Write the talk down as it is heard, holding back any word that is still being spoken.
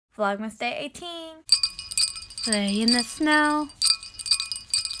Vlogmas Day 18. Play in the snow.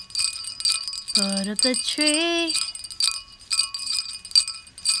 Put up the tree.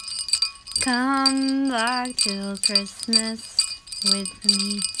 Come back till Christmas with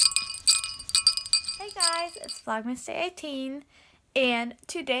me. Hey guys, it's Vlogmas Day 18. And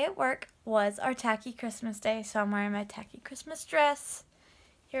today at work was our tacky Christmas day, so I'm wearing my tacky Christmas dress.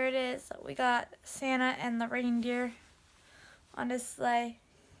 Here it is. We got Santa and the reindeer on display.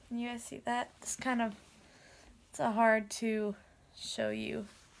 Can you guys see that? It's hard to show you.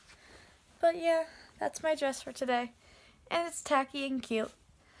 But yeah, that's my dress for today. And it's tacky and cute.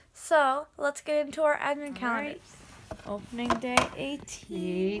 So, let's get into our advent calendar. Right. Opening day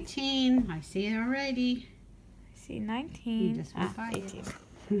 18. 18. I see it already. I see 19. You just went by 18.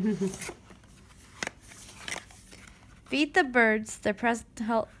 Feed the birds. Their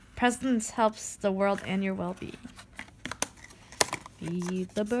presence helps the world and your well-being. Feed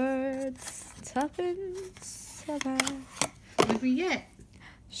the birds. Tuppence a bag. What did we get?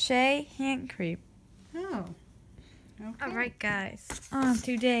 Shea hand cream. Oh. Okay. Alright guys, on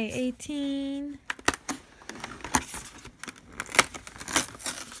to day 18.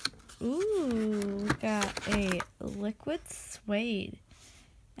 Ooh, we got a liquid suede.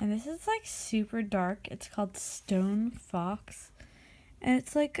 And this is like super dark. It's called Stone Fox. And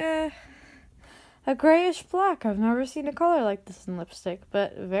it's like a grayish black. I've never seen a color like this in lipstick,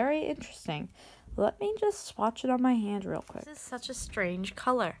 but very interesting. Let me just swatch it on my hand real quick. This is such a strange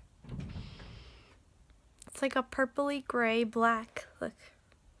color. It's like a purpley gray black. Look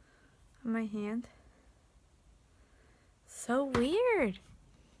on my hand. So weird.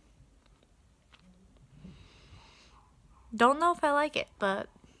 Don't know if I like it, but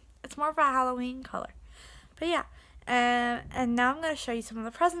it's more of a Halloween color. But yeah, and now I'm going to show you some of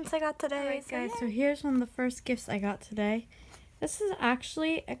the presents I got today. Alright guys, so here's one of the first gifts I got today. This is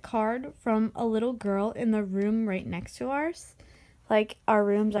actually a card from a little girl in the room right next to ours. Like, our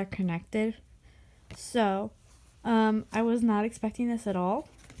rooms are connected. So, I was not expecting this at all,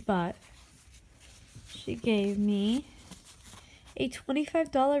 but she gave me a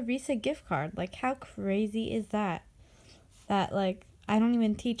 $25 Visa gift card. Like, how crazy is that? That, like, I don't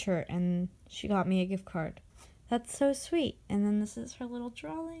even teach her, and she got me a gift card. That's so sweet. And then this is her little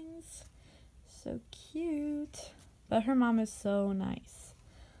drawings. So cute. But her mom is so nice.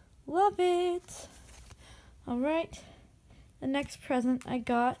 Love it. Alright. The next present I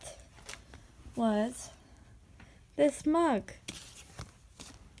got was this mug.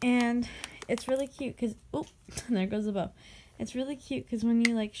 And it's really cute because, oh, there goes the bow. It's really cute because when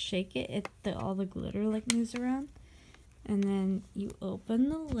you like shake it, all the glitter like moves around. And then you open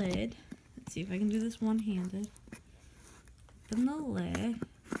the lid. Let's see if I can do this one-handed. Open the lid.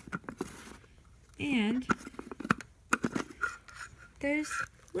 And there's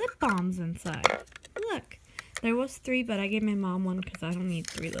lip balms inside. Look. There was 3, but I gave my mom one because I don't need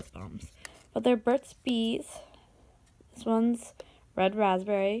 3 lip balms. But they're Burt's Bees. This one's red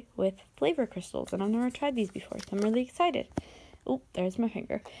raspberry with flavor crystals. And I've never tried these before, so I'm really excited. Oh, there's my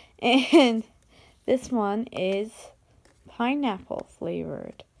finger. And this one is pineapple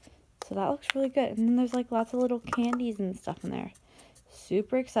flavored. So that looks really good. And then there's like lots of little candies and stuff in there.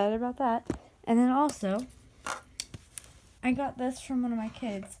 Super excited about that. And then also, I got this from one of my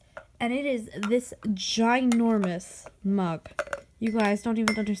kids. And it is this ginormous mug. You guys don't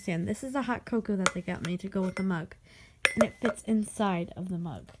even understand. This is a hot cocoa that they got me to go with the mug. And it fits inside of the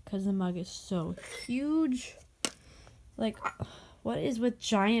mug. Because the mug is so huge. Like, what is with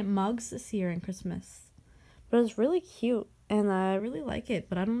giant mugs this year in Christmas? But it's really cute. And I really like it.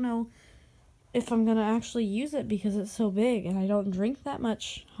 But I don't know if I'm going to actually use it because it's so big. And I don't drink that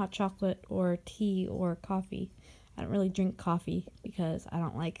much hot chocolate or tea or coffee. I don't really drink coffee because I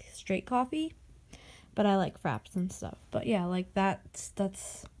don't like straight coffee, but I like fraps and stuff. But yeah, like that's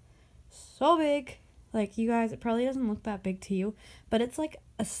so big. Like, you guys, it probably doesn't look that big to you, but it's like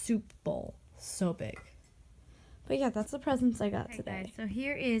a soup bowl. So big. But yeah, that's the presents I got today. Guys, so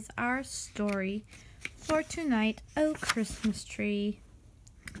here is our story for tonight. Oh, Christmas tree.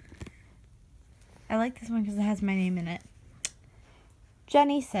 I like this one because it has my name in it.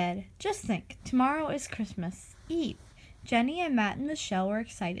 Jenny said, "Just think, tomorrow is Christmas Eve." Jenny and Matt and Michelle were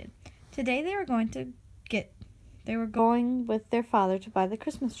excited. Today they were going with their father to buy the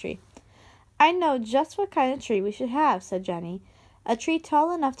Christmas tree. "I know just what kind of tree we should have," said Jenny. "A tree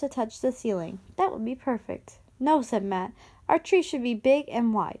tall enough to touch the ceiling. That would be perfect." "No," said Matt. "Our tree should be big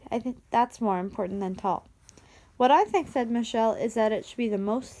and wide. I think that's more important than tall." "What I think," said Michelle, "is that it should be the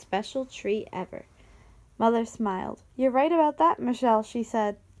most special tree ever." Mother smiled. "You're right about that, Michelle," she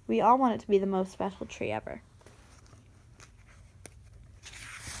said. "We all want it to be the most special tree ever."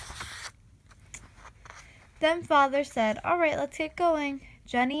 Then Father said, "All right, let's get going."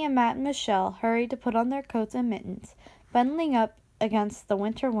 Jenny and Matt and Michelle hurried to put on their coats and mittens, bundling up against the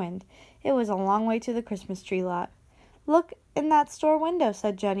winter wind. It was a long way to the Christmas tree lot. "Look in that store window,"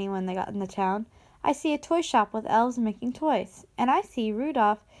 said Jenny when they got into town. "I see a toy shop with elves making toys. And I see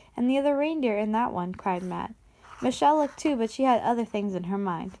Rudolph and the other reindeer in that one," cried Matt. Michelle looked too, but she had other things in her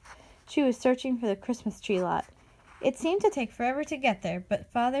mind. She was searching for the Christmas tree lot. It seemed to take forever to get there,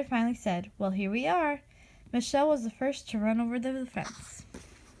 but Father finally said, "Well, here we are." Michelle was the first to run over the fence.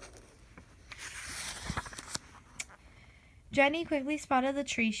 Jenny quickly spotted the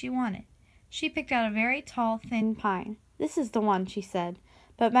tree she wanted. She picked out a very tall, thin pine. "This is the one," she said.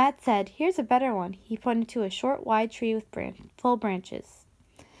 But Matt said, "Here's a better one." He pointed to a short, wide tree with full branches.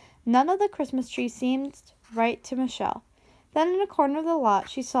 None of the Christmas trees seemed right to Michelle. Then in a corner of the lot,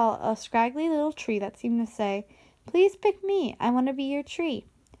 she saw a scraggly little tree that seemed to say, "Please pick me. I want to be your tree."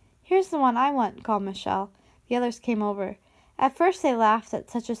 "Here's the one I want," called Michelle. The others came over. At first they laughed at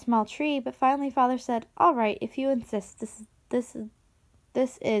such a small tree, but finally Father said, "All right, if you insist,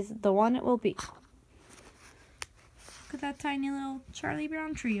 this is the one it will be." Look at that tiny little Charlie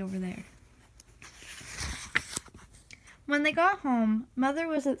Brown tree over there. When they got home, Mother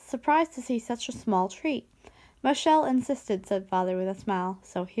was surprised to see such a small tree. "Michelle insisted," said Father with a smile,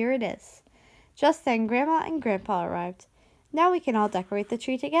 "so here it is." Just then Grandma and Grandpa arrived. "Now we can all decorate the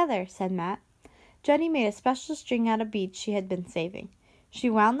tree together," said Matt. Jenny made a special string out of beads she had been saving. She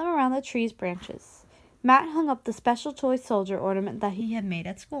wound them around the tree's branches. Matt hung up the special toy soldier ornament that he had made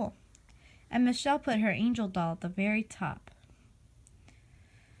at school. And Michelle put her angel doll at the very top.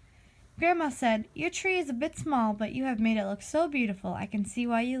 Grandma said, "Your tree is a bit small, but you have made it look so beautiful. I can see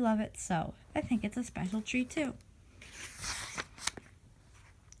why you love it so. I think it's a special tree, too."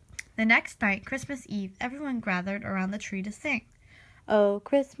 The next night, Christmas Eve, everyone gathered around the tree to sing. "Oh,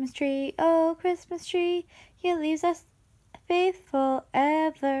 Christmas tree, your leaves are faithful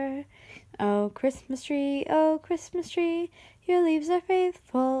ever. Oh, Christmas tree, your leaves are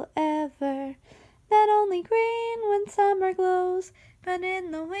faithful ever. Not only green when summer glows, but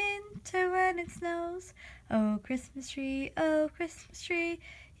in the winter when it snows. Oh, Christmas tree,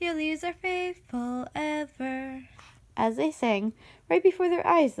 your leaves are faithful ever." As they sang, right before their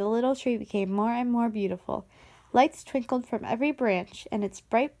eyes the little tree became more and more beautiful. Lights twinkled from every branch, and its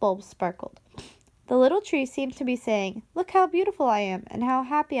bright bulbs sparkled. The little tree seemed to be saying, "Look how beautiful I am, and how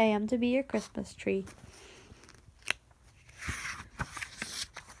happy I am to be your Christmas tree."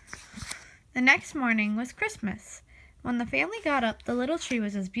 The next morning was Christmas. When the family got up, the little tree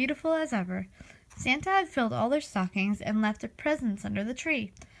was as beautiful as ever. Santa had filled all their stockings and left their presents under the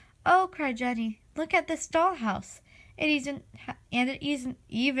tree. "Oh," cried Jenny, "look at this dollhouse. It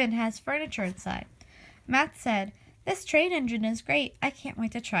even has furniture inside." Matt said, "This train engine is great. I can't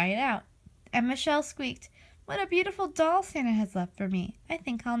wait to try it out." And Michelle squeaked, "What a beautiful doll Santa has left for me. I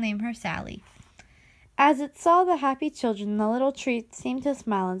think I'll name her Sally." As it saw the happy children, the little tree seemed to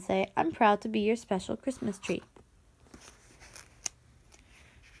smile and say, "I'm proud to be your special Christmas tree."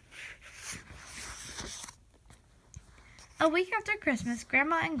 A week after Christmas,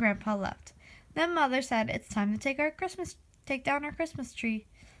 Grandma and Grandpa left. Then Mother said, "It's time to take down our Christmas tree."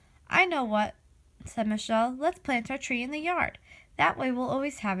 "I know what," said Michelle. "Let's plant our tree in the yard. That way we'll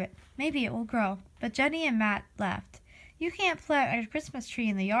always have it. Maybe it will grow." But Jenny and Matt laughed. "You can't plant a Christmas tree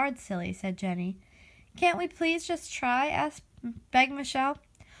in the yard, silly," said Jenny. "Can't we please just try?" begged Michelle.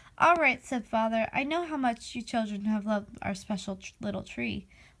 "All right," said Father. "I know how much you children have loved our special little tree.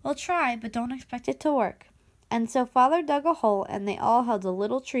 We'll try, but don't expect it to work." And so Father dug a hole, and they all held a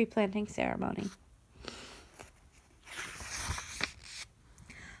little tree planting ceremony.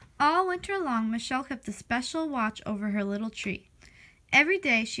 All winter long, Michelle kept a special watch over her little tree. Every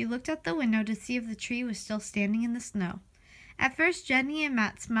day she looked out the window to see if the tree was still standing in the snow. At first, Jenny and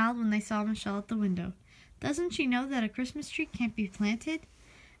Matt smiled when they saw Michelle at the window. "Doesn't she know that a Christmas tree can't be planted?"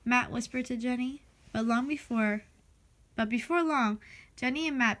 Matt whispered to Jenny. But before long, Jenny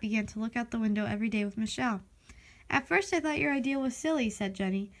and Matt began to look out the window every day with Michelle. "At first I thought your idea was silly," said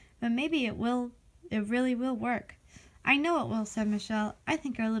Jenny, "but maybe it really will work." "I know it will," said Michelle. "I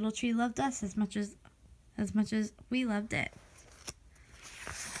think our little tree loved us as much as we loved it."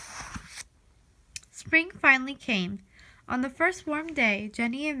 Spring finally came. On the first warm day,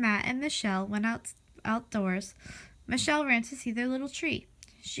 Jenny and Matt and Michelle went outdoors. Michelle ran to see their little tree.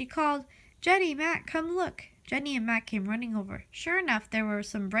 She called, "Jenny, Matt, come look." Jenny and Matt came running over. Sure enough, there were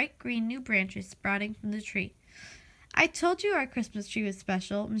some bright green new branches sprouting from the tree. "I told you our Christmas tree was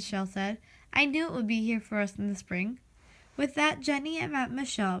special," Michelle said. "I knew it would be here for us in the spring." With that, Jenny and Matt and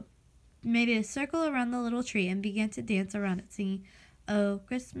Michelle made a circle around the little tree and began to dance around it, singing, Oh,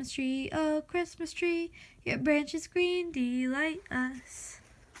 Christmas tree, your branches green delight us.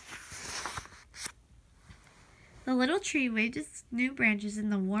 The little tree waved its new branches in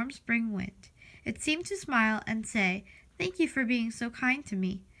the warm spring wind. It seemed to smile and say, "Thank you for being so kind to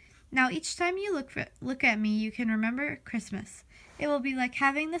me. Now each time you look at me, you can remember Christmas. It will be like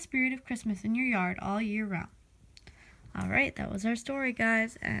having the spirit of Christmas in your yard all year round." Alright, that was our story,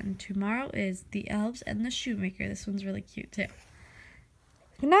 guys. And tomorrow is The Elves and the Shoemaker. This one's really cute, too.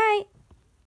 Good night!